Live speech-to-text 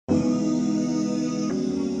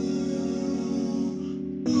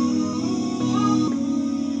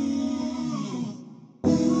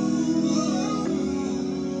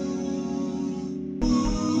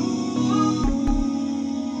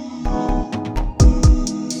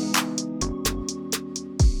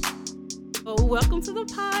Welcome to the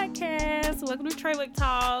podcast. Welcome to Treywick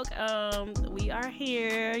Talk. We are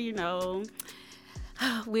here,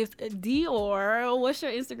 with Dior. What's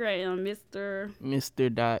your Instagram, Mr.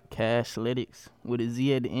 Mr.Cashlytics with a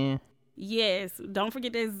Z at the end. Yes, don't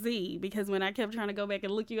forget that Z, because when I kept trying to go back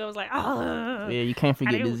and look you, I was like, oh. Yeah, you can't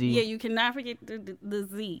forget the Z. Yeah, you cannot forget the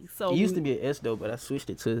Z. So it used to be an S though, but I switched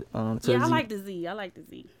it to yeah, a Z. I like the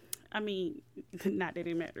Z. I mean, not that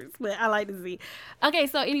it matters, but I like the Z. Okay,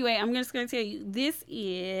 so anyway, I'm just going to tell you, this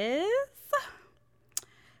is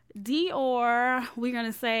Dior. We're going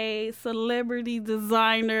to say celebrity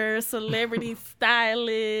designer, celebrity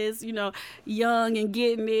stylist, young and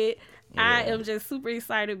getting it. Yeah. I am just super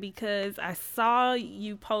excited because I saw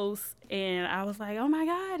you post and I was like, oh my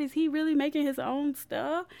God, is he really making his own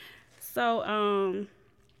stuff? So,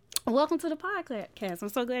 welcome to the podcast. I'm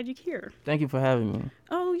so glad you're here. Thank you for having me.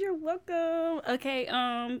 Oh, you're welcome. Okay,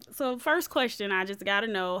 so first question, I just gotta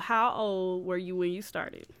know, how old were you when you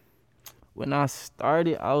started? When I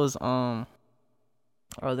started, I was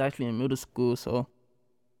actually in middle school, so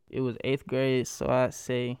it was 8th grade, so I'd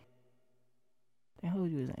say, how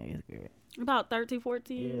old you was in 8th grade? About 13,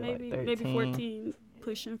 14, yeah, maybe, like 13. Maybe 14,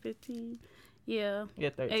 pushing 15. Yeah. Yeah,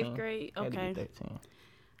 13. 8th grade, okay. 13.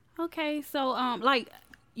 Okay, so,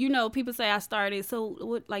 people say I started, so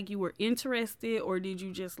what, you were interested, or did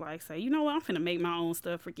you just say, you know what, I'm finna make my own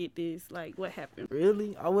stuff, forget this, what happened?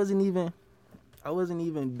 Really? I wasn't even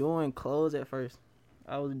doing clothes at first.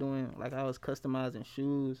 I was doing, I was customizing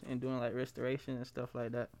shoes and doing, restoration and stuff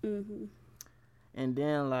like that. Mm-hmm. And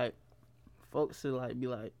then, folks would, be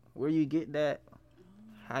like, where you get that?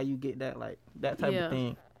 How you get that? That type of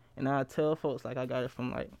thing. And I tell folks, I got it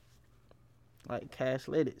from,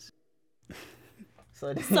 Cashlytics.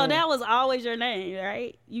 So that was always your name,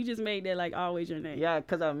 right? You just made that always your name. Yeah,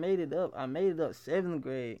 because I made it up 7th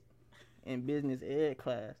grade in business ed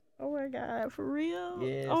class. Oh my God, for real?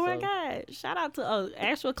 Yeah. Oh my God. Shout out to an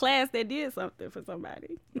actual class that did something for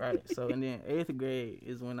somebody. Right. So and then 8th grade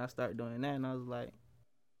is when I started doing that, and I was like,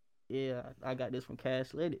 yeah, I got this from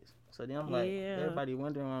Cashlytics. So then I'm everybody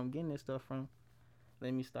wondering where I'm getting this stuff from.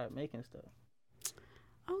 Let me start making stuff.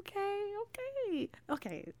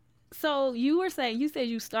 Okay. So you said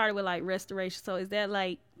you started with restoration. So is that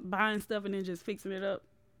buying stuff and then just fixing it up?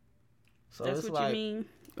 So that's what you mean?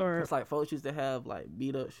 Or it's folks used to have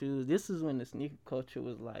beat up shoes. This is when the sneaker culture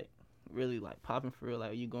was really popping for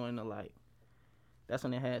real. You going to that's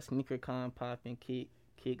when they had sneaker con popping,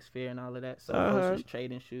 kicks fair and all of that. So folks was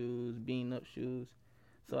trading shoes, beating up shoes.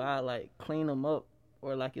 So I clean them up,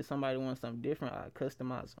 or if somebody wants something different, I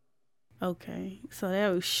customize them. Okay, so that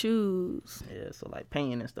was shoes. Yeah, so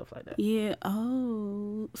painting and stuff like that. Yeah.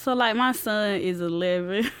 Oh, so my son is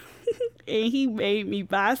 11, and he made me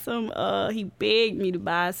buy some. He begged me to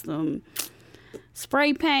buy some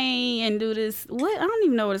spray paint and do this. What, I don't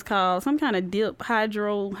even know what it's called. Some kind of dip,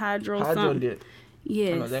 hydro something. Dip.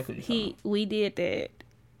 Yes, I know exactly we did that.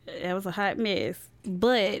 That was a hot mess.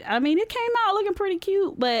 But, I mean, it came out looking pretty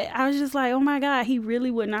cute. But I was just like, oh, my God, he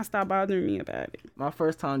really would not stop bothering me about it. My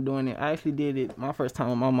first time doing it, I actually did it my first time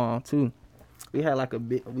with my mom, too. We had, a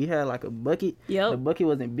bucket. Yep. The bucket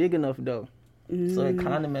wasn't big enough, though. So it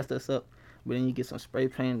kind of messed us up. But then you get some spray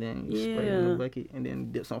paint, then you spray it in the bucket, and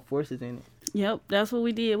then dip some forces in it. Yep, that's what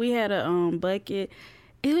we did. We had a bucket.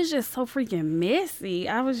 It was just so freaking messy.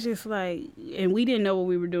 I was just and we didn't know what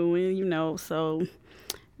we were doing, so...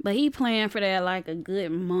 But he planned for that a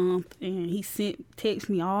good month, and he text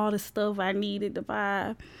me all the stuff I needed to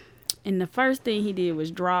buy. And the first thing he did was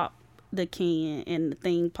drop the can, and the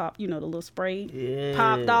thing popped, the little spray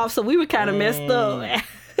popped off. So we were kind of messed up. I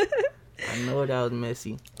know that was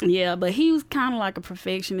messy. Yeah, but he was kind of a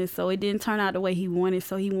perfectionist, so it didn't turn out the way he wanted.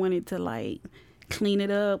 So he wanted to clean it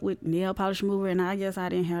up with nail polish remover, and I guess I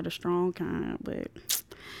didn't have the strong kind, but...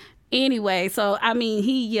 Anyway, so, I mean,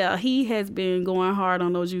 he has been going hard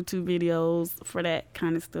on those YouTube videos for that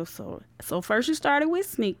kind of stuff. So first you started with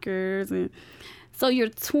sneakers, and so you're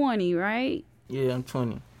 20, right? Yeah, I'm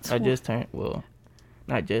 20. I just turned,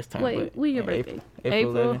 not just turned, Wait, when your birthday?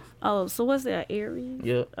 April 11th. Oh, so what's that, Aries?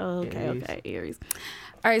 Yep. Oh, okay, Aries.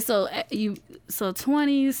 All right, so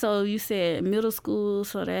 20, so you said middle school,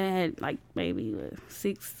 so that had maybe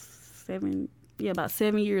 6, 7, about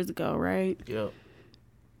 7 years ago, right? Yep.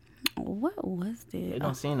 What was that? It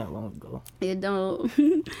don't seem that long ago. It don't.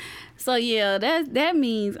 So yeah, that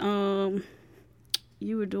means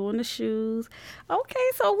you were doing the shoes. Okay,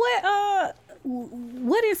 so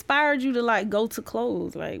what inspired you to go to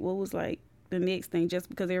clothes? What was the next thing? Just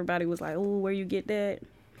because everybody was like, oh, where you get that?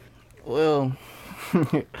 Well,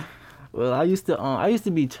 I used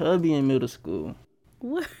to be chubby in middle school.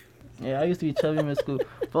 What? Yeah, I used to be chubby in middle school.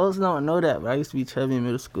 folks don't know that, but I used to be chubby in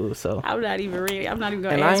middle school, so. I'm not even ready. I'm not even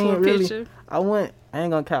gonna And ask for a picture. I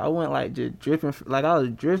ain't gonna count. I went like just dripping, like I was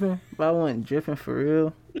dripping, but I wasn't dripping for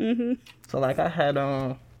real. Mhm. So like I had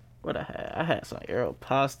what I had? I had some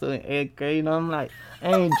Aeropostale in 8th grade. You know, I'm like,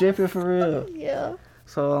 I ain't dripping for real. Yeah.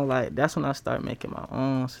 So I'm like, that's when I started making my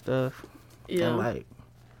own stuff. Yeah. And like,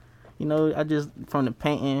 you know, I just from the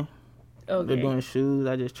painting, Okay. doing shoes,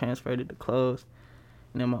 I just transferred it to clothes.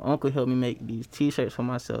 And then my uncle helped me make these T-shirts for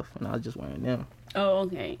myself, and I was just wearing them. Oh,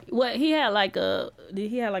 okay. What he had did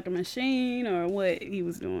he have like a machine or what he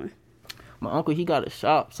was doing? My uncle, he got a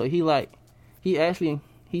shop, so he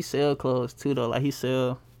sell clothes too though. Like he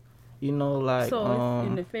sell, you know, like so it's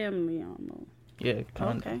in the family almost. Yeah,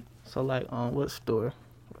 kind of. Okay. So like what store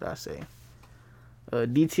would I say?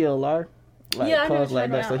 DTLR. Like Yeah, I know clothes what like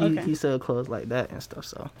you're that. So talking about. he sell clothes like that and stuff.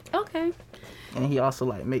 So. Okay. And he also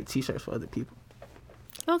like make T-shirts for other people.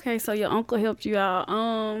 Okay, so your uncle helped you out.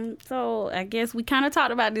 So I guess we kind of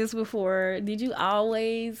talked about this before. Did you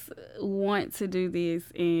always want to do this,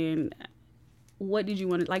 and what did you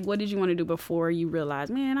want to do before you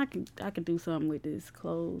realized, man, I could do something with this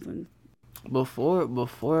clothes and Before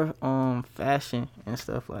fashion and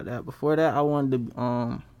stuff like that. Before that, I wanted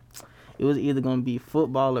to it was either gonna be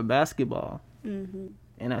football or basketball. Mm-hmm.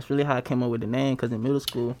 And that's really how I came up with the name, because in middle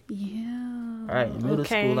school. Yeah. All right, in middle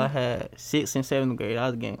school, I had 6th and 7th grade. I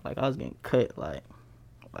was getting cut, like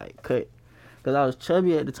cut, because I was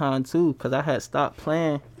chubby at the time too. Because I had stopped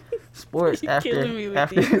playing sports after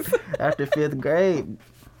 5th grade.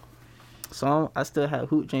 So I still had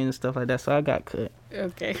hoop dreams and stuff like that. So I got cut.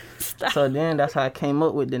 Okay. Stop. So then that's how I came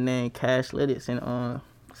up with the name Cashletics in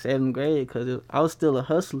 7th grade, because I was still a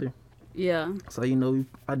hustler. Yeah. So you know,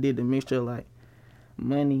 I did the mixture of like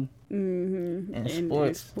money. Mm-hmm. And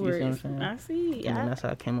sports. You see what I'm saying? I see. And then that's how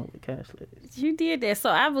I came up with Cashletics. You did that. So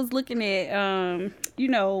I was looking at, you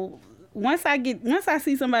know, once I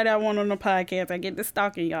see somebody I want on the podcast, I get to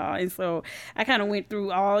stalking y'all. And so I kind of went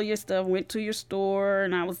through all your stuff, went to your store,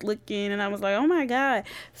 and I was looking, and I was like, oh my God.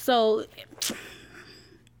 So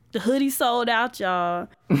the hoodie sold out, y'all.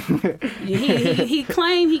 he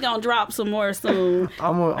claimed he gonna drop some more soon.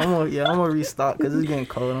 I'm gonna restock because it's getting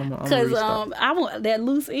cold. I'm gonna restock. I want that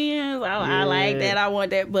loose ends. I like that. I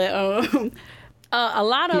want that. But a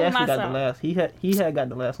lot of them I saw. He had got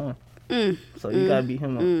the last one. So you gotta beat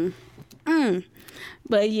him up.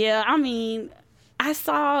 But yeah, I mean, I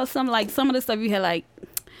saw some of the stuff you had, like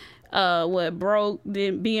being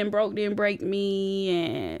broke didn't break me,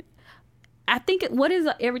 and I think what is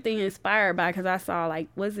everything inspired by? Because I saw like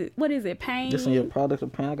what is it? Pain. Just in your product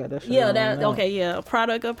of pain. I got that shit. Yeah, that okay. Yeah,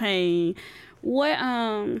 product of pain. What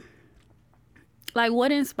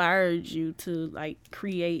what inspired you to like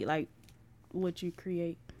create like what you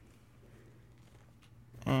create?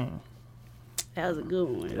 That was a good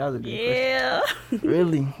one. That was a good question.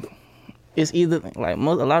 Really, it's either like a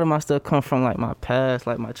lot of my stuff come from like my past,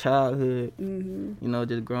 like my childhood. Mm-hmm. You know,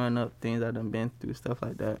 just growing up, things I done been through, stuff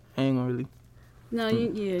like that. I ain't gonna really.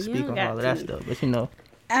 Speak on all of that stuff, but you know.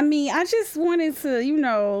 I mean, I just wanted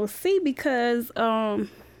to, see, because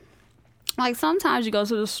like sometimes you go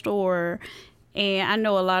to the store, and I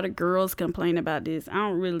know a lot of girls complain about this. I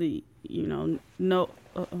don't really, know.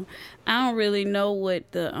 I don't really know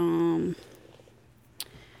what the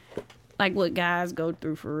like what guys go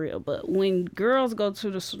through for real. But when girls go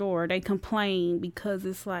to the store, they complain because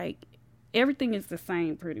it's like everything is the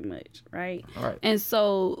same pretty much, right? Right. And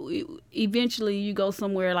so eventually you go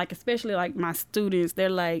somewhere, like especially like my students, they're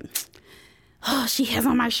like, oh, she has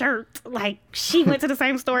on my shirt. Like she went to the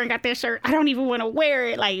same store and got that shirt. I don't even want to wear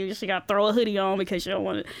it. Like she got to throw a hoodie on because she don't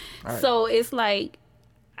want it. Right. So it's like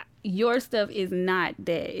your stuff is not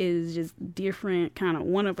that. It's just different, kind of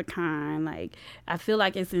one of a kind. Like I feel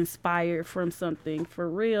like it's inspired from something for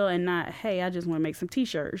real and not, hey, I just want to make some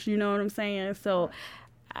t-shirts. You know what I'm saying? So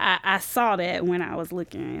I saw that when I was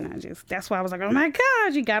looking, and that's why I was like, oh my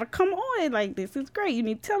God, you gotta come on. Like, this is great. You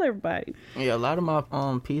need to tell everybody. Yeah, a lot of my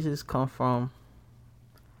pieces come from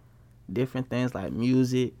different things like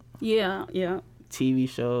music. Yeah. TV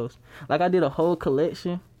shows. Like I did a whole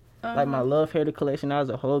collection. Like my Love Heritage collection, that was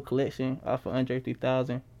a whole collection off of Andre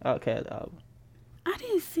 3000 Outkast album. I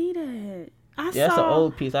didn't see that. That's an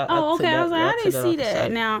old piece. Okay. I was like, I didn't see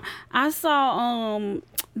that. Now I saw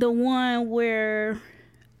the one where,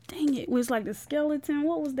 dang it, was like the skeleton.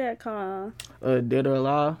 What was that called? Dead or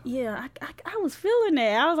Alive. Yeah, I was feeling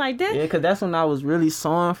that. I was like that. Yeah, because that's when I was really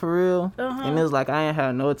sewing for real. And it was like I ain't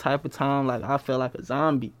had no type of time. Like I felt like a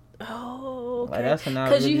zombie. Oh, okay. Like that's when I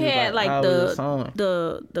really, because you had like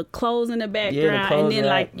the clothes in the background, and then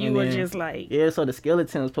like you were just like. Yeah, so the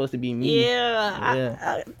skeleton was supposed to be me.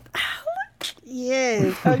 Yeah.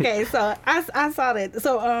 Yes. Okay. So I saw that.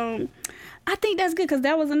 So I think that's good because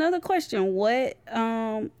that was another question. What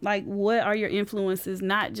what are your influences?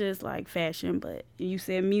 Not just like fashion, but you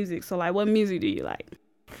said music. So like, what music do you like?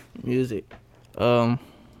 Music. I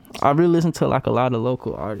really listen to like a lot of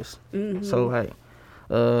local artists. Mm-hmm. So like,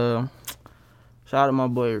 shout out to my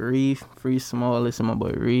boy Reef, Free Small. Listen to my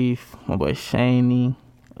boy Reef, my boy Shaney,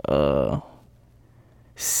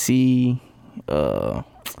 C.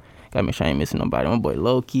 Gotta make sure I ain't missing nobody. My boy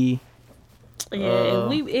Loki. Yeah,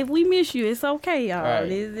 if we miss you, it's okay, y'all. Right.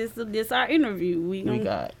 This our interview. We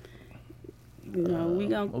got, we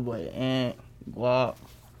gonna. my boy Ant, Guap.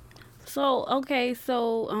 So okay,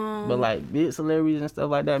 so But like big celebrities and stuff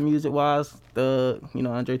like that, music wise,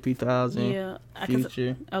 Andre 3000, yeah,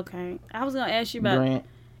 Future. Okay, I was gonna ask you about Brent.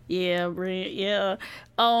 Yeah, Brent. Yeah,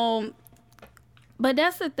 but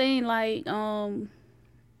that's the thing. Like,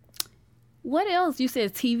 what else? You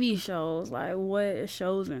said TV shows. Like, what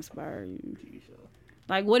shows inspire you?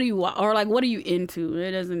 Like, what do you or like what are you into?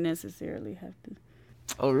 It doesn't necessarily have to.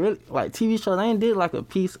 Oh really? Like TV shows? I ain't did like a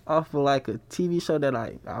piece off of like a TV show that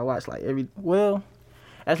I watch like every. Well,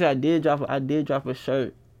 actually I did drop a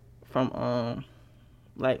shirt from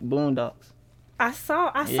like Boondocks. I saw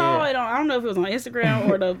it on. I don't know if it was on Instagram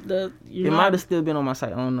or the. It might have still been on my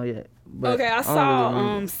site. I don't know yet. But okay, I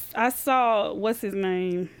saw what's his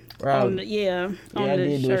name. Right. On the I the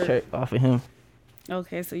did do a shirt off of him.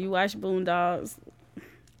 Okay, so you watch Boondocks.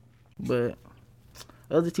 But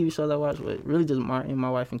other TV shows I watch was really just Martin, My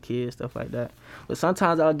Wife and Kids, stuff like that. But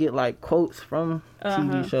sometimes I'll get like quotes from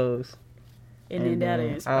TV shows. And then that'll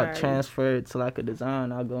inspire I'll transfer it to like a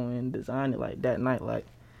design. I'll go and design it like that night. Like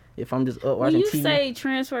if I'm just up watching TV. When you say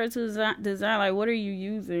transfer to design, like what are you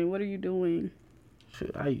using? What are you doing?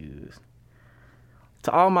 Shoot, I use.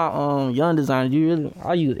 To all my young designers,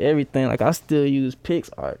 I use everything. Like I still use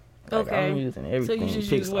PixArt. Like, okay. I'm using everything. So you just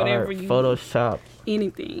PixArt, use whatever you Photoshop.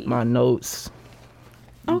 Anything. My notes.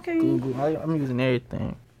 Okay. Google. I'm using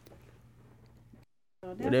everything.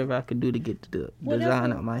 Whatever I could do to get the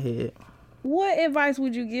design out my head. What advice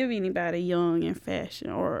would you give anybody young in fashion,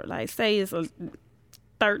 or like say it's a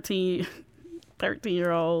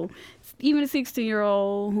 13-year-old, even a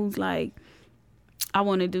 16-year-old who's like, I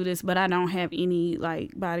want to do this, but I don't have any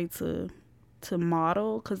like body to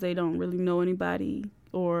model because they don't really know anybody,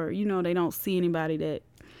 or they don't see anybody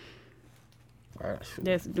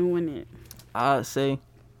that's doing it. I'd say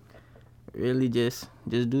really just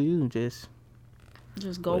do you. Just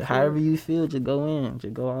go for however it. you feel, just go in.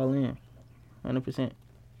 Just go all in. 100%.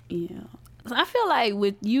 Yeah. So I feel like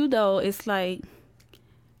with you though, it's like,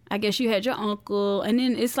 I guess you had your uncle, and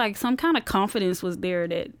then it's like some kind of confidence was there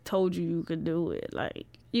that told you could do it. Like,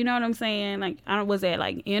 you know what I'm saying? Like, was that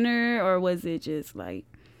like inner, or was it just like,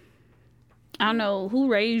 I don't know, who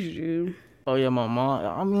raised you? Oh yeah, my mom.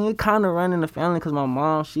 I mean, it kind of run in the family because my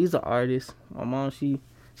mom, she's an artist. My mom, she's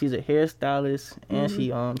a hairstylist, and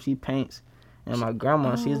she paints. And my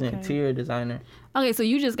grandma, she's an interior designer. Okay, so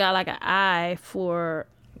you just got like an eye for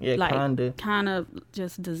like kind of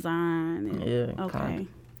just design. Okay. Kinda.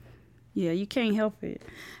 Yeah, you can't help it.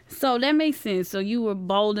 So that makes sense. So you were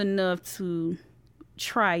bold enough to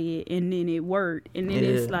try it, and then it worked, and then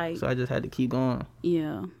it's like. So I just had to keep going.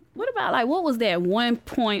 Yeah. What about like what was that one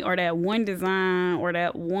point or that one design or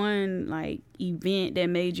that one like event that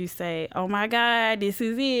made you say, "Oh my God, this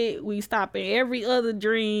is it. We stopping every other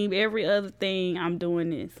dream, every other thing. I'm doing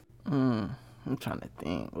this." I'm trying to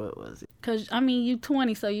think. What was it? Cause I mean, you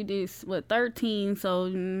 20, so you did 13, so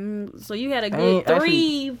you had a good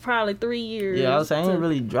probably 3 years. Yeah, I was saying I didn't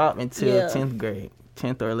really drop until 10th grade,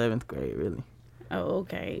 10th or 11th grade, really. Oh,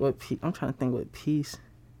 okay. I'm trying to think what piece.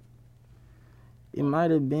 It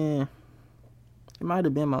might have been my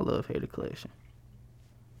Love Hater collection.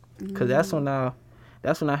 Cause that's when I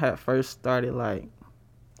had first started like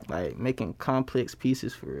making complex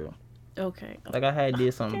pieces for real. Okay. Like I had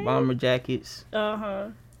did some bomber jackets.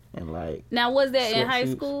 And like. Now was that in high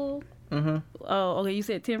school? Mm-hmm. Oh, okay. You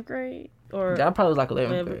said 10th grade or? That probably was like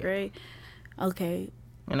 11th grade. Okay.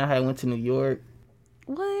 And I went to New York.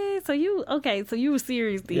 What? So you were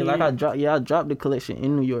serious then? Yeah, like I dropped the collection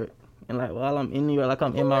in New York. And like while I'm in New York, like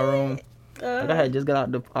I'm in my room, like I had just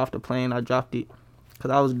got off the plane, I dropped it,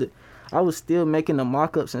 cause I was still making the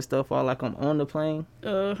mock-ups and stuff while like I'm on the plane.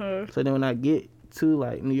 So then when I get to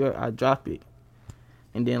like New York, I drop it,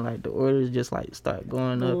 and then like the orders just like start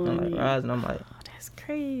going up and like rising. I'm like, oh, that's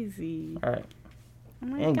crazy. All right.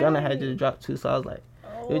 Oh and Gunna had just dropped too, so I was like,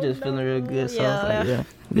 it was just feeling real good. So I was like, yeah,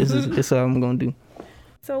 this is what I'm gonna do.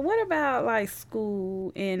 So what about like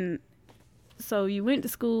school and So you went to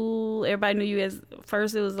school. Everybody knew you as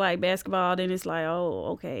first. It was like basketball. Then it's like, oh,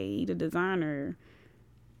 okay, he the designer.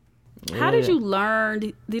 Yeah. How did you learn?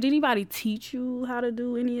 Did anybody teach you how to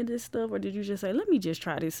do any of this stuff, or did you just say, "Let me just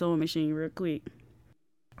try this sewing machine real quick"?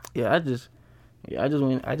 I just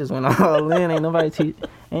went all in. Ain't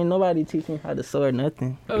nobody teach me how to sew or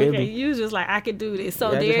nothing. Okay, really. you was just like, I could do this. So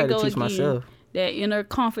I just there had you to go teach again. myself. That inner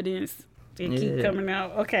confidence that keep coming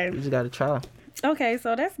out. Okay. You just gotta try. Okay,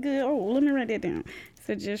 so that's good. Oh, let me write that down.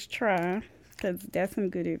 So just try, because that's some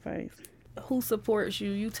good advice. Who supports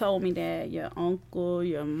you? You told me that your uncle,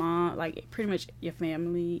 your mom, like pretty much your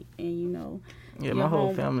family, and you know. Yeah, my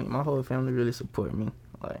whole family really support me.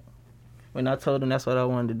 Like when I told them that's what I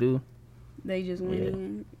wanted to do, they just went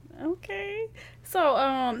in. Okay.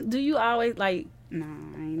 So do you always like? Nah,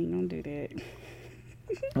 I ain't even gonna do that.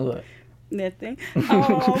 What? Nothing.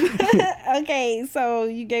 Okay, so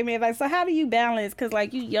you gave me advice. So how do you balance? Cause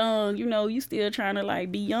like you young, you know, you still trying to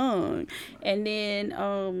like be young, and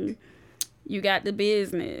then you got the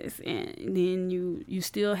business, and then you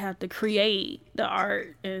still have to create the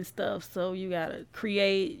art and stuff. So you gotta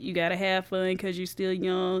create, you gotta have fun because you're still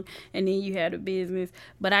young, and then you have the business.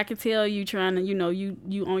 But I can tell you trying to, you know, you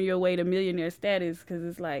on your way to millionaire status because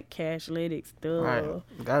it's like Cashlytics stuff.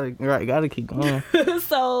 Right, gotta keep going.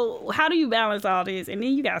 So how do you balance all this? And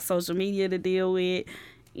then you got social media to deal with,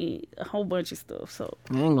 and a whole bunch of stuff. So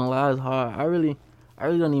I ain't gonna lie, it's hard. I really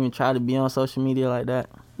don't even try to be on social media like that.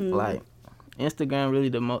 Mm-hmm. Like Instagram really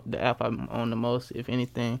the app I'm on the most, if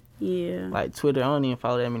anything. Yeah. Like Twitter, I don't even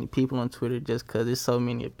follow that many people on Twitter just because there's so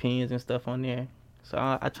many opinions and stuff on there. So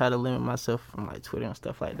I try to limit myself from like Twitter and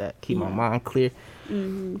stuff like that. Keep my mind clear.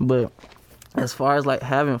 Mm-hmm. But as far as like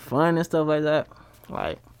having fun and stuff like that,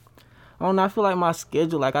 like I don't know, I feel like my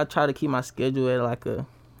schedule, like I try to keep my schedule at like a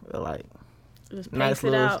like just nice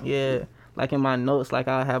pace it out. like in my notes, like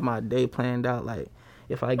I'll have my day planned out, like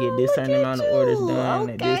if I get this certain amount of orders done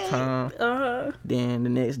at this time, then the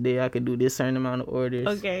next day I could do this certain amount of orders.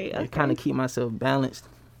 Okay. Kind of keep myself balanced.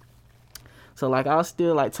 So like I'll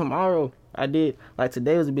still like tomorrow I did, like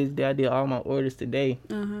today was a busy day, I did all my orders today.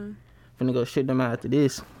 Finna go ship them out after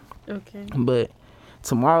this. Okay. But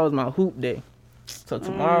tomorrow is my hoop day. So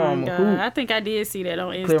tomorrow I'm a hoop. I think I did see that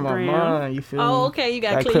on Instagram. Clear my mind, you feel me? Oh, okay, you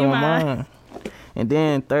gotta clear your mind. And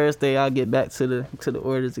then Thursday I'll get back to the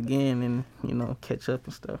orders again and, you know, catch up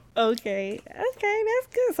and stuff. Okay, that's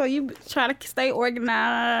good. So you try to stay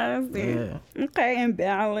organized and, and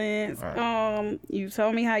balanced. Right. You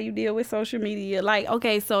told me how you deal with social media. Like,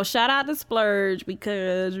 okay, so shout out to Splurge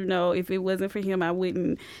because, you know, if it wasn't for him, I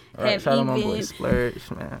wouldn't have shout even. out my boy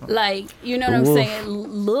Splurge, man. Like, you know what I'm saying?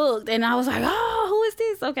 Looked and I was like, oh, who is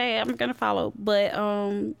this? Okay, I'm gonna follow. But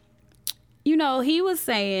you know, he was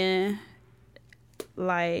saying,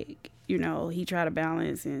 like, you know, he try to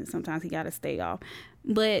balance and sometimes he got to stay off.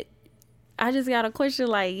 But I just got a question,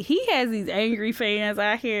 like, he has these angry fans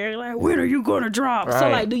out here, like, when are you going to drop? Right. So,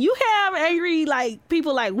 like, do you have angry, like,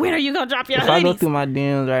 people like, when are you going to drop your hoodies? If I go through my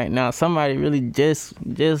DMs right now, somebody really just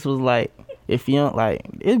was like, if you don't, like,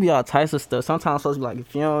 it'd be all types of stuff. Sometimes it's supposed to be like,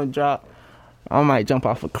 if you don't drop, I might jump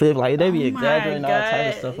off a cliff. Like, they be exaggerating all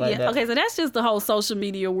types of stuff like that. Okay, so that's just the whole social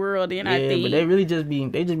media world, and I think. Yeah, but they really just be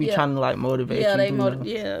trying to, like, motivate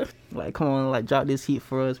you. Like, come on, like, drop this heat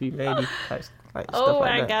for us. We ready. Like stuff like that. Oh,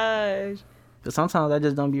 my gosh. But sometimes I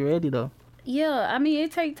just don't be ready, though. Yeah, I mean,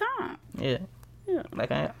 it take time. Yeah.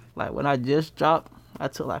 Like, when I just dropped, I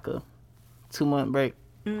took, like, a 2-month break.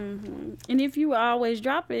 Mm-hmm. And if you always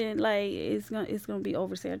drop it, like, it's gonna be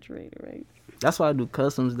oversaturated, right? That's why I do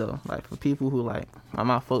customs though. Like for people who like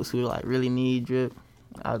my folks who like really need drip,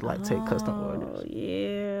 I'd like take custom orders.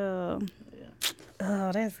 Yeah.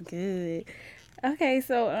 Oh, that's good. Okay,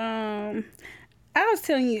 so I was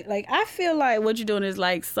telling you, like, I feel like what you're doing is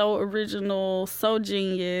like so original, so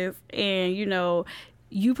genius, and you know,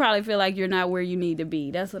 you probably feel like you're not where you need to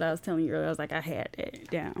be. That's what I was telling you earlier. I was like, I had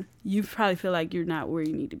that down. You probably feel like you're not where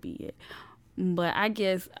you need to be yet. But I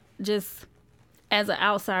guess just as an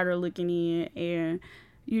outsider looking in, and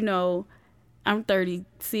you know, I'm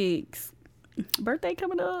 36. Birthday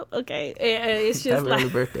coming up, okay. And it's just happy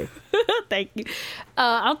like birthday. Thank you.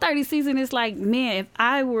 I'm 36, and it's like, man, if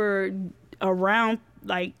I were around,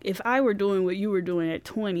 like, if I were doing what you were doing at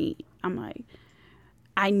 20, I'm like,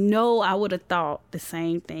 I know I would have thought the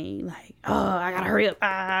same thing. Like, oh, I gotta hurry up.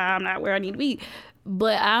 I'm not where I need to be.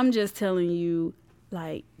 But I'm just telling you,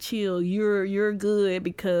 like, chill. You're good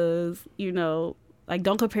because, you know, like,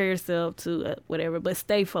 don't compare yourself to whatever, but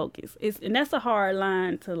stay focused. And that's a hard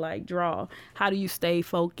line to, like, draw. How do you stay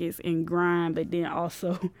focused and grind, but then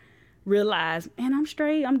also realize, man, I'm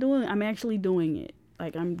straight. I'm actually doing it.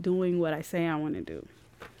 Like, I'm doing what I say I want to do.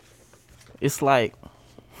 it's like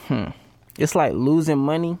losing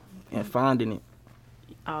money and finding it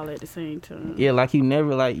all at the same time. Yeah, like you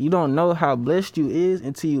never you don't know how blessed you is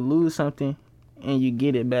until you lose something and you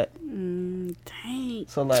get it back. Dang.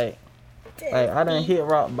 So like I done hit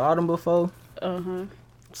rock bottom before.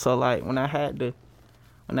 So like when I had to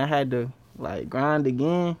like grind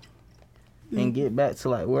again and get back to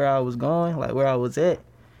like where I was going, like where I was at,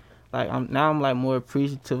 like I'm like more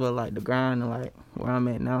appreciative of like the grind and like where I'm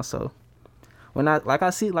at now. So when I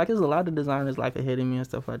see like there's a lot of designers like ahead of me and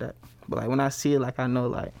stuff like that, but like when I see it, like I know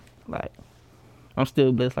like I'm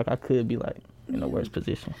still blessed. Like I could be like in a worse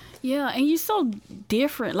position. Yeah, and you're so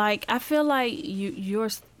different. Like I feel like you're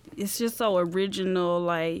it's just so original.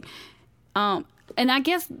 Like and I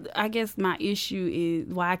guess my issue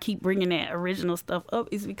is why I keep bringing that original stuff up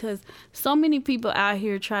is because so many people out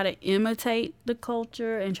here try to imitate the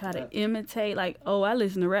culture and try to imitate like, oh, I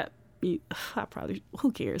listen to rap. I probably,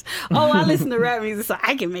 who cares? Oh, I listen to rap music so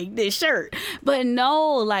I can make this shirt. But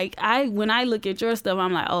no, like when I look at your stuff,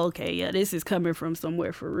 I'm like, oh, okay, yeah, this is coming from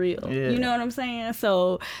somewhere for real. Yeah. You know what I'm saying?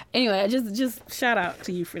 So anyway, just shout out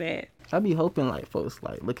to you for that. I be hoping like folks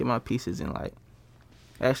like look at my pieces and like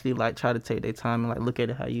actually like try to take their time and like look at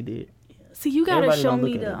it how you did. See, you gotta Everybody show don't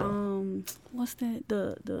me look at it, what's that?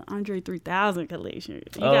 The Andre 3000 collection. You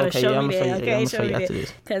Oh, gotta okay, show yeah, me I'ma that. show you- Okay, I'ma show show me you that. after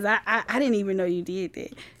this. Cause I didn't even know you did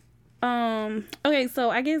that. Okay, so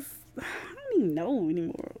I guess I don't even know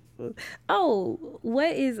anymore. Oh,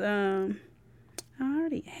 what is I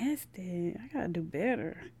already asked it. I gotta do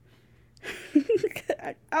better.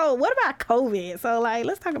 Oh, what about COVID? So like,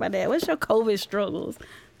 let's talk about that. What's your COVID struggles?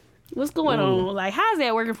 What's going on? Like, how's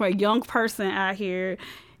that working for a young person out here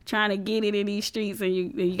trying to get it in these streets and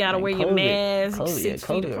you gotta wear your mask 6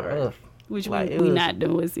 feet apart? Rough. Which Like, we it was- not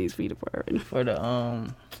doing 6 feet apart. For the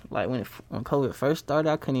like when COVID first started,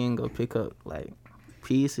 I couldn't even go pick up like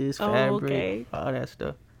pieces, fabric, okay. all that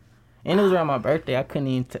stuff. And it was around my birthday. I couldn't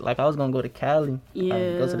even like I was gonna go to Cali, Yeah.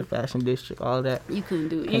 like, go to the fashion district, all that. You couldn't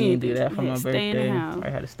do Couldn't anything. even do that for You my had to stay in the birthday. house. I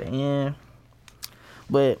had to stay in.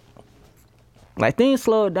 But like things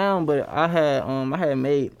slowed down. But I had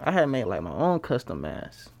made like my own custom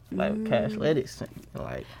masks, like Cashletics,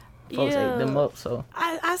 like folks ate them up. So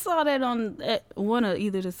I saw that on one of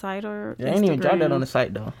either the site or I ain't even dropped that Instagram. on the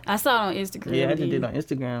site though. I saw it on Instagram. Yeah, I just then. did it on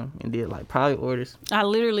Instagram and did like private orders. I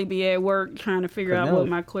literally be at work trying to figure out that what was-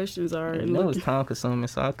 my questions are. And And that was look, time consuming,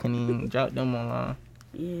 so I couldn't even drop them online.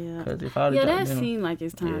 yeah. Cause if I would Yeah, drop that them, seemed like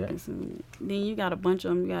it's time Yeah. consuming. Then you got a bunch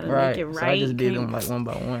of them. You got to right, make it right. so I just did Can't- them like one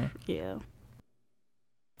by one. Yeah.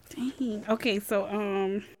 Dang. Okay,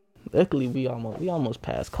 so Luckily, we almost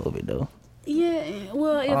passed COVID though. yeah.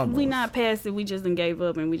 Well, if we Almost. not past it, we just done gave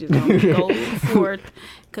up and we just gonna go forth.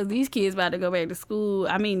 Cause these kids about to go back to school.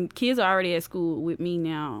 I mean, kids are already at school with me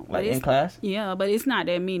now. But Like it's in class. Yeah, but it's not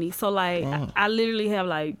that many. So like, Dang. I literally have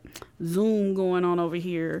like Zoom going on over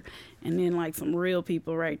here, and then like some real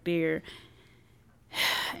people right there.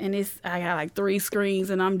 And I got like 3 screens,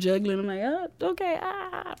 and I'm juggling. I'm like, oh, okay,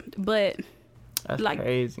 but That's like-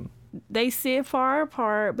 crazy. they sit far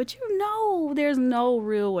apart. But you know, there's no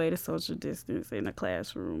real way to social distance in a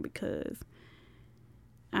classroom because.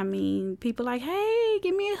 I mean, people like, hey,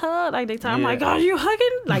 give me a hug. Like, they talk, I'm like, Yeah. oh, you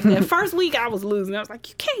hugging? Like, that first week I was losing. I was like,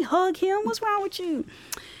 you can't hug him. What's wrong with you?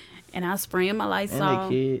 And I spraying my lights And off.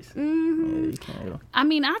 the kids. Mm-hmm. Yeah, you can't. I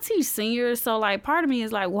mean, I teach seniors, so, like, part of me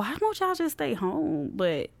is like, why don't y'all just stay home?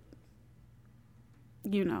 But,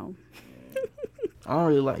 you know. I don't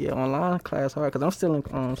really like online class hard because I'm still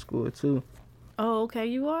in school too. Oh, okay,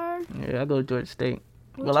 you are? Yeah, I go to Georgia State.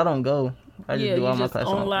 Well, I don't go. I just do all my classes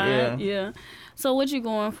online. Yeah, So, what you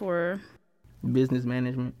going for? business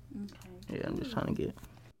management. Okay. Yeah, I'm just trying to get.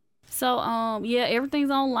 So, yeah, everything's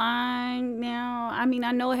online now. I mean,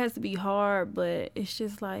 I know it has to be hard, but it's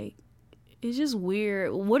just like, it's just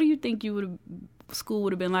weird. What do you think school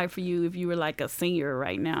would have been like for you if you were like a senior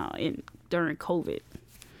right now during COVID?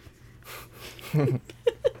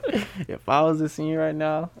 If I was a senior right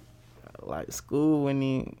now, like school wouldn't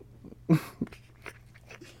even.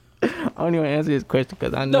 I don't even answer this question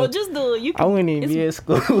because I know No, just do it. You I can. wouldn't even be at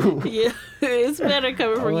school. Yeah, it's better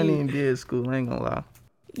coming I from wouldn't you. even be at school. I ain't gonna lie.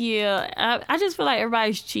 Yeah, I just feel like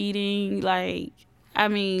everybody's cheating. Like, I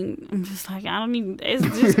mean, I'm just like, I don't even, it's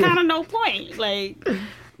just kind of no point. Like,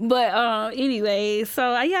 but anyway,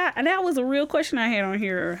 so yeah, that was a real question I had on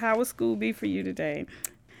here. How would school be for you today?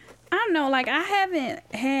 I don't know, like, I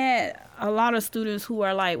haven't had a lot of students who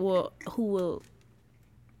are like, well, who will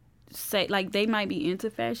say, like, they might be into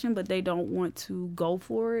fashion, but they don't want to go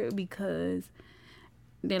for it because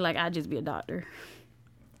they're like, I'd just be a doctor.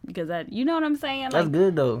 because you know what I'm saying? That's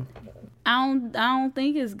good though. I don't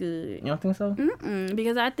think it's good. You don't think so?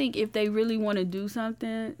 Because I think if they really want to do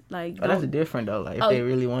something, like that's different though. Like if they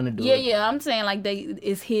really want to do it. Yeah, I'm saying like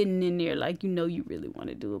it's hidden in there. Like you really want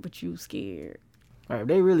to do it, but you scared. All right, if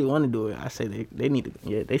they really want to do it, I say they need to.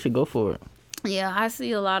 Yeah, they should go for it. Yeah, I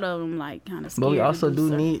see a lot of them like kind of scared. But we also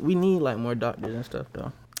need like more doctors and stuff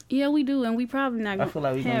though. Yeah, we do, and we probably not. I feel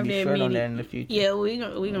like we're gonna be short on that in the future. Yeah, we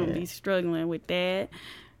gonna be struggling with that.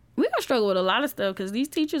 We're gonna struggle with a lot of stuff because these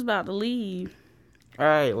teachers about to leave. All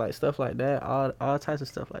right, like stuff like that, all types of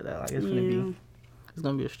stuff like that. Like it's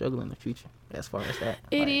gonna be a struggle in the future as far as that.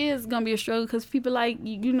 It is gonna be a struggle because people like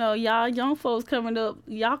y'all young folks coming up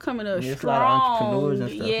strong. It's a lot of entrepreneurs and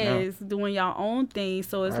stuff yes, now. Doing y'all own thing.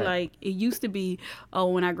 So it's like it used to be,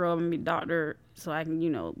 when I grow up and be a doctor, so I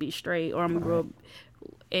can be straight, or I'm gonna grow up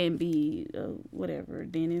and be whatever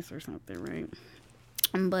dentist or something, right?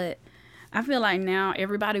 But I feel like now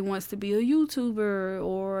everybody wants to be a YouTuber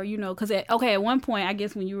or, because at one point, I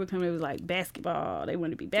guess when you were coming, it was like basketball. They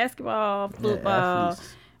wanted to be basketball, football,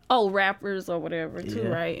 rappers or whatever too,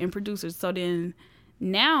 right? And producers. So then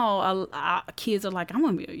now kids are like, I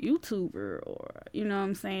want to be a YouTuber or, you know what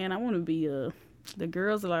I'm saying? I want to be the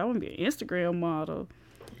girls are like, I want to be an Instagram model.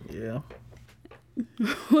 Yeah.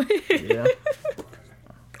 Yeah.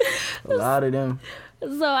 A lot of them.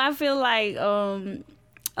 So I feel like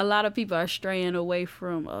a lot of people are straying away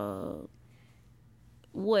from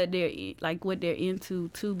what they're into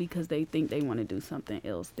too, because they think they want to do something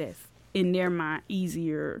else that's in their mind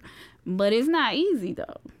easier, but it's not easy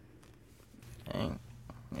though. Dang.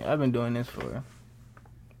 Yeah, I've been doing this for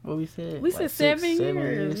what we said. We said 7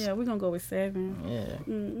 years. Yeah, we're gonna go with 7. Yeah.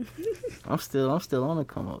 I'm still on the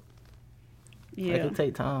come up. Yeah, it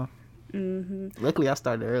take time. Luckily, I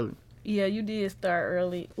started early. Yeah, you did start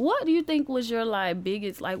early. What do you think was your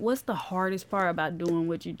biggest what's the hardest part about doing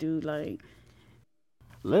what you do?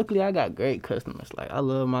 Luckily, I got great customers. I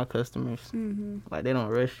love my customers. They don't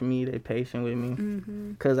rush me. They patient with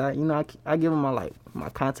me. Cause I give them my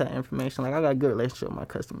contact information. I got a good relationship with my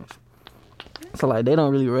customers. So they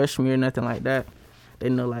don't really rush me or nothing like that. They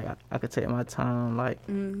know I could take my time. I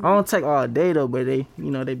don't take all day though, but they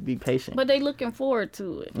they be patient. But they looking forward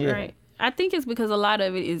to it, right? I think it's because a lot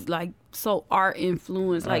of it is so art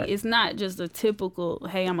influenced. It's not just a typical,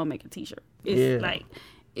 hey, I'm gonna make a t-shirt. It's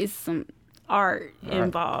it's some art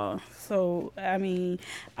involved. So I mean,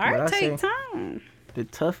 art takes time. The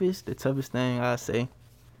toughest thing I say,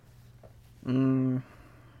 so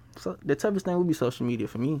the toughest thing would be social media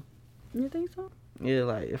for me. You think so?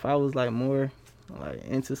 Yeah, if I was more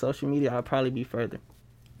into social media, I'd probably be further.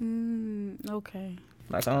 Okay.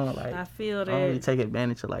 I don't I feel that. I don't really take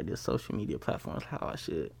advantage of this social media platforms how I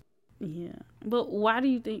should. Yeah, but why do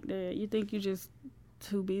you think that? You think you're just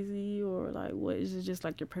too busy, or what is it? Just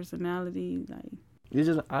your personality, It's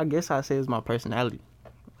just, I guess I say it's my personality.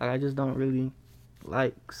 I just don't really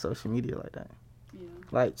like social media like that.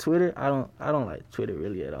 Yeah. Twitter, I don't like Twitter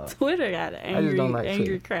really at all. Twitter got an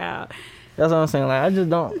angry crowd. That's what I'm saying. I just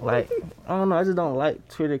don't I don't know. I just don't like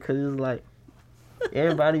Twitter because it's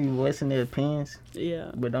everybody be voicing their opinions.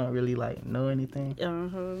 Yeah. But don't really know anything.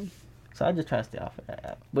 So I just try to stay off of that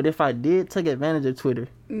app. But if I did take advantage of Twitter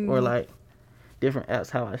or different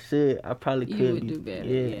apps how I should, I probably could you would do better.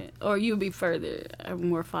 Yeah. Or you'd be further,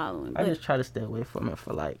 more following. I just try to stay away from it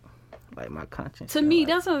for my conscience. To me,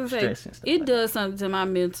 that's what I'm saying. It does something to my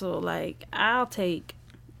mental. I'll take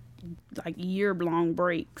year-long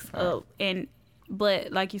breaks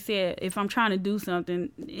but like you said, if I'm trying to do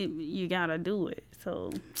something, you gotta do it.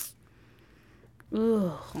 So,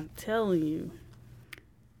 I'm telling you,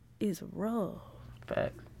 it's rough.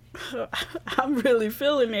 Fact. I'm really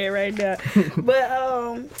feeling it right now. But I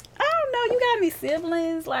don't know. You got any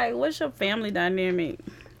siblings? What's your family dynamic?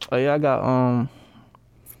 Oh yeah,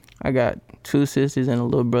 I got 2 sisters and a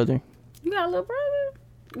little brother. You got a little brother?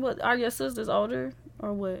 What, are your sisters older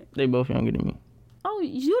or what? They both younger than me. Oh,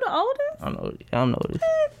 you the oldest? I'm the oldest.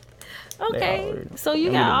 Okay, so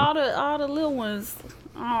you got all the little ones.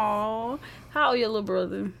 Aw, how old your little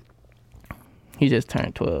brother? He just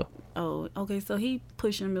turned 12. Oh, okay, so he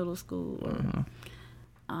pushing middle school.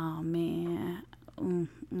 Oh man.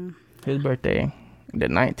 His birthday, the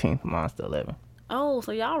 19th. Mine's the 11th. Oh,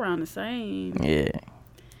 so y'all around the same. Yeah.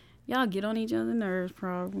 Y'all get on each other's nerves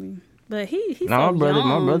probably. But he's so young.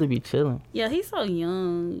 My brother be chilling. Yeah, he's so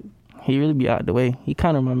young. He really be out the way. He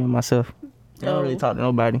kind of remind me of myself. He don't really talk to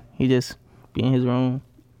nobody. He just be in his room.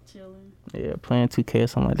 Chilling. Yeah, playing 2K or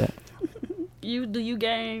something like that. Do you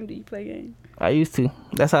game? Do you play games? I used to.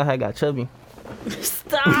 That's how I got chubby.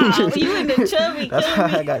 Stop. You in the chubby. That's how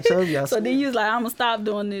I got chubby. So then you was like, I'm gonna stop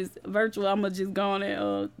doing this virtual. I'm gonna just go on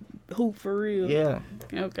and hoop for real. Yeah.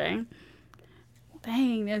 Okay.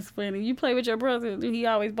 Dang, that's funny. You play with your brother? Do he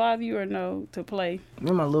always bother you or no to play? Me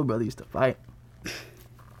and my little brother used to fight.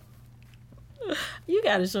 You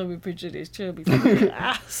gotta show me a picture of this chubby.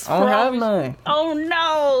 I don't have none. Oh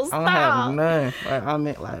no! Stop. I don't have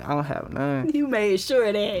none. I don't have none. You made sure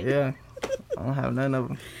of that. Yeah. I don't have none of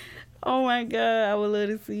them. Oh my God, I would love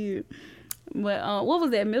to see it. But what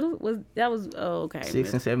was that? Okay.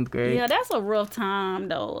 6th and 7th grade. Yeah, that's a rough time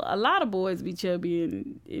though. A lot of boys be chubby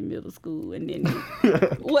in middle school, and then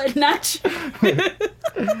what? Not you.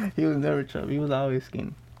 He was never chubby. He was always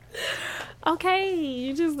skinny. Okay,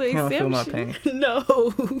 you just the Can't feel my exception. pain. No.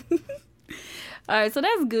 All right, so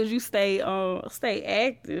that's good. You stay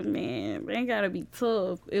active, man. It ain't gotta be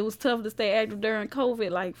tough. It was tough to stay active during COVID,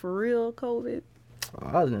 like for real COVID. Oh,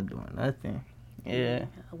 I wasn't doing nothing. Yeah.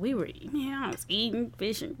 I was eating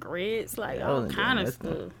fish and grits, like I all wasn't kind doing of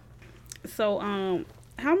stuff. So,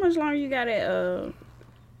 how much longer you got at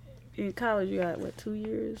in college? You got what, 2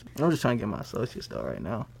 years? I'm just trying to get my associates though right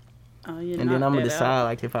now. And then I'm gonna decide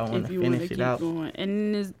like if I want to finish it out. Going.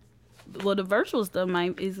 And the virtual stuff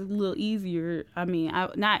is a little easier. I mean,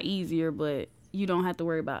 not easier, but you don't have to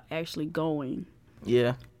worry about actually going.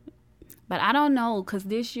 Yeah. But I don't know, because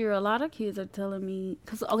this year a lot of kids are telling me,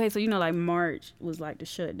 so like March was like the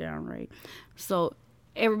shutdown, right? So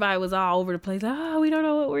everybody was all over the place, like, we don't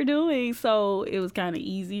know what we're doing. So it was kind of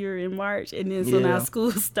easier in March. And then now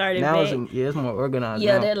school started now back. It's more organized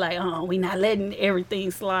Yeah, now. they're like, we not letting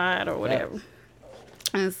everything slide or whatever. Yeah.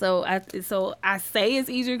 And so I say it's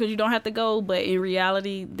easier because you don't have to go, but in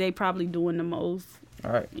reality, they probably doing the most.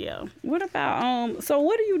 All right. Yeah. What about so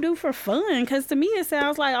what do you do for fun? Because to me it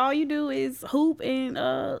sounds like all you do is hoop and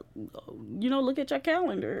look at your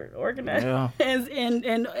calendar, organize,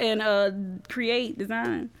 and create,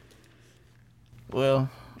 design. Well.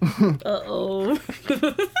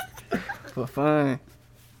 For fun.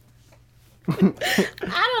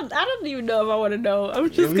 I don't even know if I want to know. I'm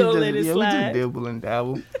just gonna let it slide. We just dibble and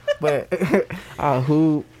dabble, but I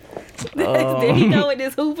hoop. Did he know with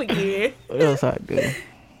this hoop again? What else I do?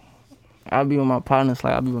 I'll be with my partners,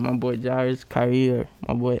 like I'll be with my boy Jairus, Kyrie, or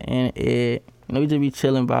my boy Ed. We just be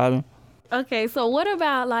chilling, vibing. Okay, so what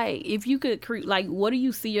about like if you could like what do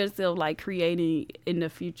you see yourself like creating in the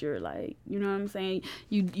future? Like, you know what I'm saying?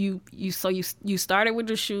 You started with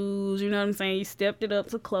the shoes, you know what I'm saying? You stepped it up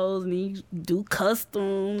to clothes, and then you do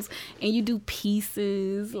customs and you do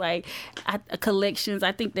pieces like collections.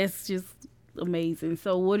 I think that's just amazing.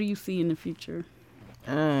 So what do you see in the future?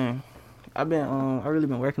 I really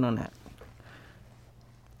been working on that.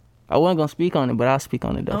 I wasn't gonna speak on it, but I'll speak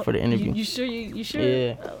on it though for the interview. You sure? You sure?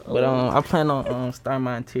 Yeah. But I plan on starting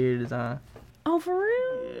my interior design. Oh, for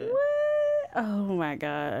real? Yeah. What? Oh my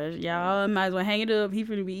gosh, y'all might as well hang it up. He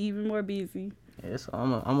finna be even more busy. Yeah, so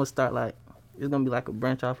I'm gonna start like it's gonna be like a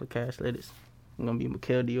branch off of Cash Lettuce. I'm gonna be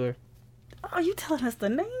Mikel Dior. Oh, you telling us the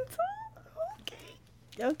name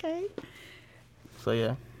too? Okay. So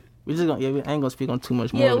yeah. We ain't gonna speak on too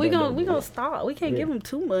much more. Yeah, we gonna stop. We can't give them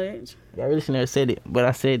too much. Yeah, I really should never said it, but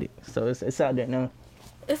I said it, so it's out there now.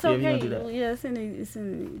 It's okay. Yeah, it's in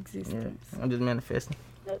existence. Yeah, I'm just manifesting.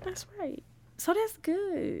 That's right. So that's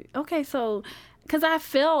good. Okay, so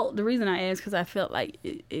the reason I asked, because I felt like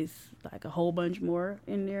it's like a whole bunch more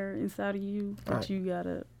in there inside of you that you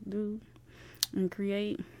gotta do and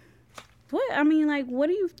create. What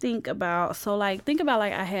do you think about? So like, think about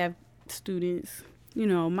like I have students. You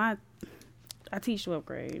know, I teach 12th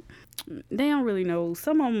grade. They don't really know.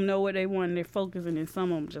 Some of them know what they want and they're focusing, and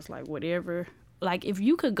some of them just like whatever. Like, if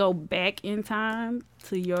you could go back in time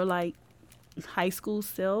to your like high school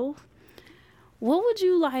self, what would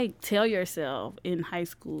you like tell yourself in high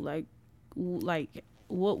school? Like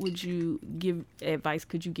what would you give advice?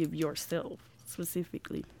 Could you give yourself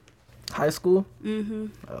specifically? High school? Mm-hmm.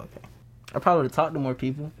 Oh, okay. I probably would have talked to more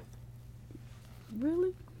people.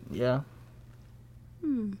 Really? Yeah.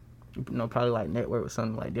 Probably like network with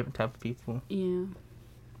some like different type of people. Yeah.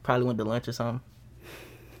 Probably went to lunch or something.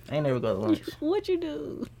 I ain't never go to lunch. What'd you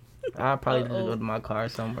do? I probably just go to my car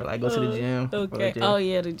somewhere, like go to the gym. Okay. Oh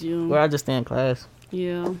yeah, the gym. Where I just stay in class.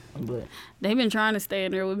 Yeah. But they've been trying to stay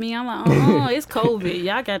in there with me. I'm like, it's COVID.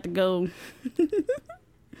 Y'all got to go.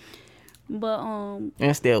 But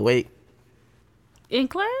and stay awake. In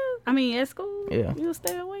class? I mean, at school? Yeah. You'll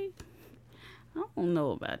stay awake? I don't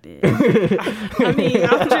know about that. I mean,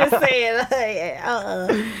 I'm just saying, like,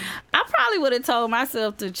 I probably would have told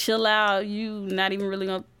myself to chill out. You not even really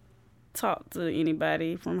gonna talk to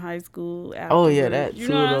anybody from high school. Oh yeah, that you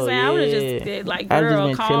too. know what I'm though. saying? Yeah. I would have just said like, I girl, just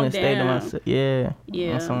been calm chilling, stay to down. myself. Yeah,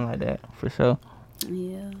 Yeah. or something like that for sure.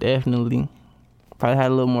 Yeah. Definitely. Probably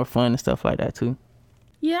had a little more fun and stuff like that too.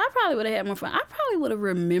 Yeah, I probably would have had more fun. I probably would have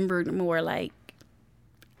remembered more. Like,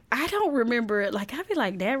 I don't remember it. Like, I'd be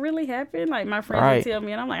like, that really happened? Like, my friends Right. would tell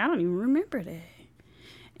me, and I'm like, I don't even remember that.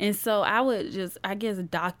 And so I would just, I guess,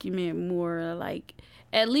 document more. Like,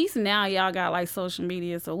 at least now y'all got, like, social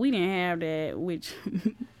media, so we didn't have that, which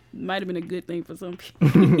might have been a good thing for some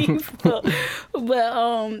people.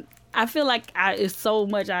 But I feel like it's so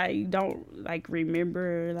much I don't, like,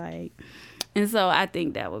 remember, like, and so I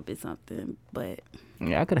think that would be something, but...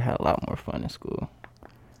 Yeah, I could have had a lot more fun in school.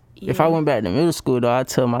 Yeah. If I went back to middle school, though, I'd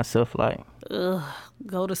tell myself, like... Ugh,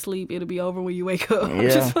 go to sleep. It'll be over when you wake up.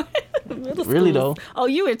 Yeah. Really, though. Oh,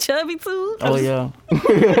 you and Chubby, too? Oh, yeah. You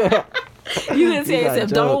can tell You got yourself,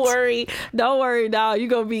 don't jokes. worry, dog. You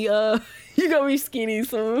gonna be skinny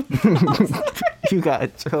soon. You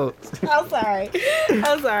got jokes. I'm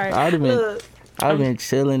sorry. I've been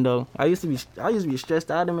chilling, though. I used to be stressed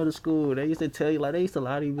out in middle school. They used to tell you, like, they used to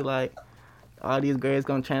lie to you, be like, all these grades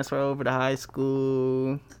gonna transfer over to high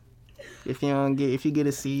school. If you get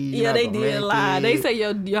a C, Yeah, they did lie. They say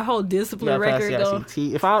your whole discipline record go.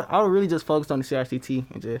 CRCT. If I would really just focus on the CRCT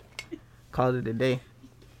and just call it a day.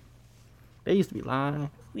 They used to be lying.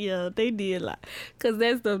 Yeah, they did lie. Because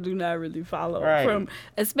that stuff do not really follow. Right. From,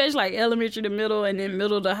 especially like elementary to middle and then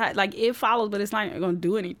middle to high. Like, it follows, but it's not going to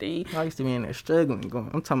do anything. I used to be in there struggling,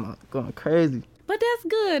 I'm talking about going crazy. But that's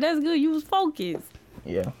good. That's good. You was focused.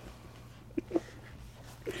 Yeah.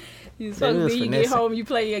 You was focused. Then you get home, you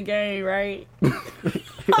play your game, right?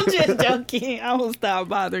 I'm just joking. I won't stop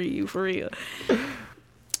bothering you, for real.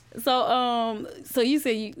 So you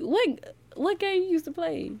said what game you used to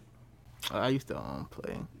play? I used to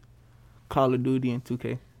play Call of Duty and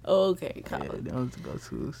 2K. Oh, okay, Yeah, those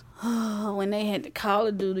go-tos. When they had the Call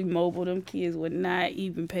of Duty mobile, them kids would not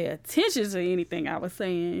even pay attention to anything I was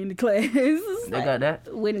saying in the class. They got that?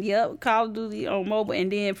 Call of Duty on mobile,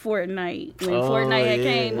 and then Fortnite. When Fortnite had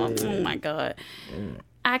came on, oh my God. Yeah.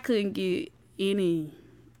 I couldn't get any.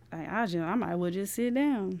 Like, I might well just sit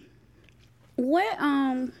down. What's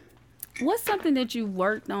something that you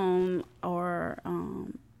worked on, or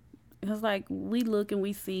it's like we look and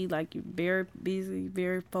we see like you're very busy,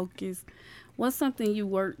 very focused. What's something you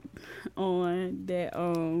worked on that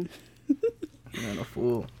Man, a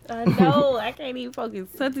fool. I know, I can't even focus.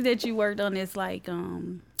 Something that you worked on that's like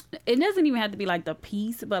it doesn't even have to be like the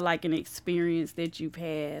piece, but like an experience that you've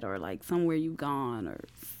had, or like somewhere you've gone, or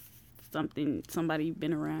somebody you've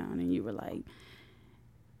been around and you were like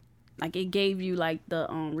it gave you like the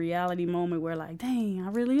reality moment where like, dang, I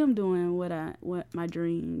really am doing what my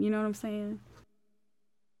dream. You know what I'm saying?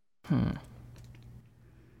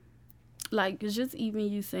 Like, it's just even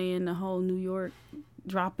you saying the whole New York,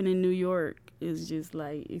 dropping in New York is just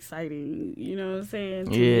like exciting. You know what I'm saying?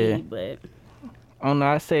 To me, but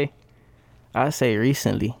I say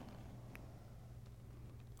recently.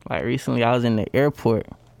 Like recently, I was in the airport,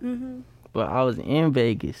 but I was in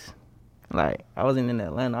Vegas. Like, I wasn't in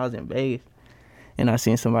Atlanta, I was in Vegas. And I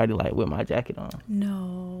seen somebody, like, with my jacket on.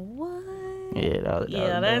 No, what?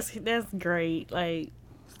 Yeah, that's great. Like,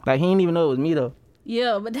 he didn't even know it was me, though.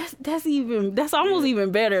 Yeah, but that's almost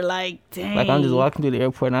even better. Like, dang. Like, I'm just walking through the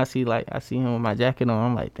airport and I see him with my jacket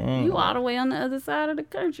on. I'm like, dang. You all the way on the other side of the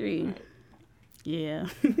country. Yeah.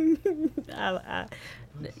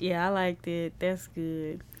 I liked it. That's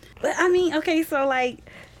good. But, I mean, okay, so, like,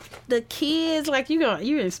 the kids, like,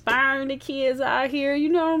 you're inspiring the kids out here. You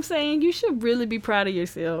know what I'm saying? You should really be proud of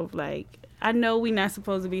yourself. Like, I know we're not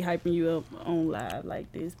supposed to be hyping you up on live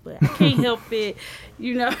like this, but I can't help it.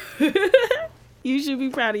 You know, you should be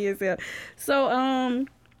proud of yourself. So,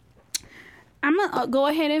 I'm gonna go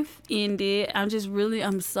ahead and end it. I'm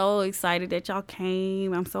so excited that y'all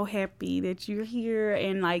came. I'm so happy that you're here.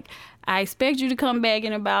 And, like, I expect you to come back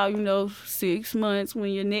in about, 6 months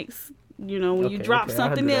when your next, when you drop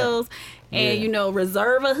something else. And,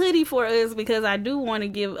 reserve a hoodie for us, because I do want to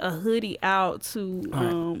give a hoodie out to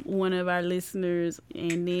one of our listeners.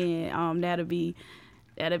 And then that'll be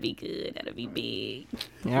good. That'll be big.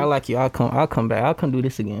 Yeah, I like you. I'll come back. I'll come do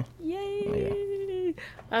this again. Yay. Yeah.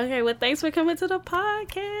 Okay, well, thanks for coming to the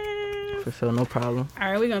podcast. For sure, no problem.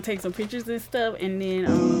 All right, we're going to take some pictures and stuff, and then